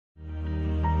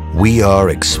We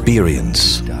are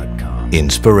experience,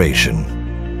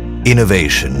 inspiration,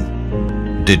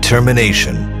 innovation,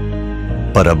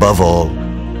 determination, but above all,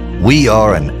 we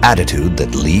are an attitude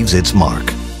that leaves its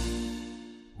mark.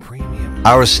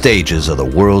 Our stages are the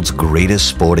world's greatest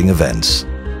sporting events.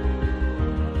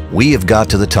 We have got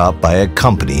to the top by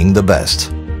accompanying the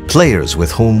best, players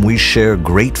with whom we share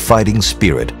great fighting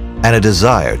spirit and a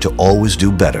desire to always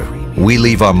do better. We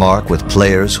leave our mark with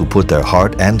players who put their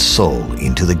heart and soul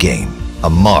into the game, a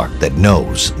mark that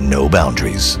knows no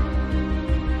boundaries.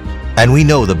 And we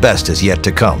know the best is yet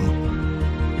to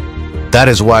come. That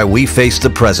is why we face the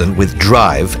present with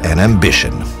drive and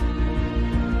ambition.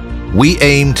 We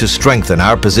aim to strengthen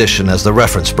our position as the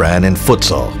reference brand in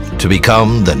futsal, to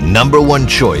become the #1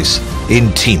 choice in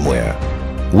teamwear.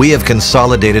 We have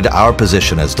consolidated our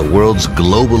position as the world's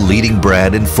global leading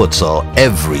brand in futsal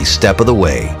every step of the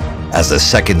way, as the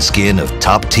second skin of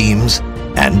top teams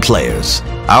and players.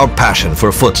 Our passion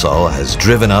for futsal has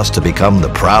driven us to become the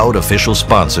proud official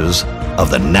sponsors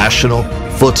of the National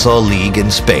Futsal League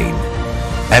in Spain.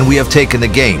 And we have taken the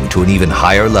game to an even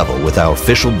higher level with our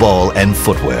official ball and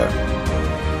footwear.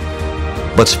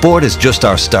 But sport is just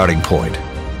our starting point.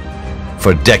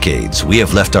 For decades, we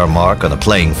have left our mark on the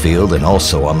playing field and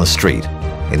also on the street,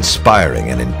 inspiring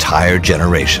an entire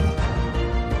generation.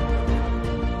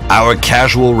 Our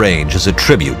casual range is a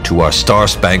tribute to our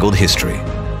star-spangled history.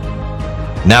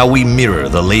 Now we mirror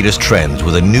the latest trends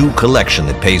with a new collection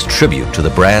that pays tribute to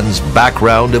the brand's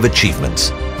background of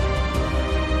achievements.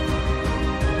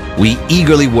 We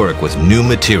eagerly work with new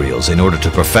materials in order to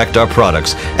perfect our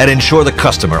products and ensure the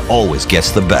customer always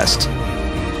gets the best.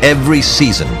 Every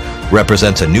season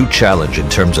represents a new challenge in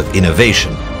terms of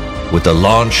innovation with the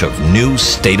launch of new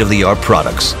state-of-the-art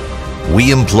products.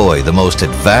 We employ the most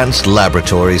advanced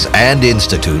laboratories and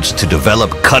institutes to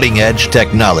develop cutting-edge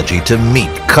technology to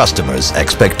meet customers'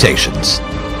 expectations.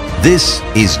 This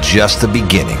is just the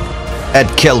beginning.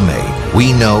 At KELME,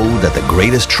 we know that the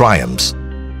greatest triumphs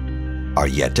are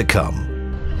yet to come.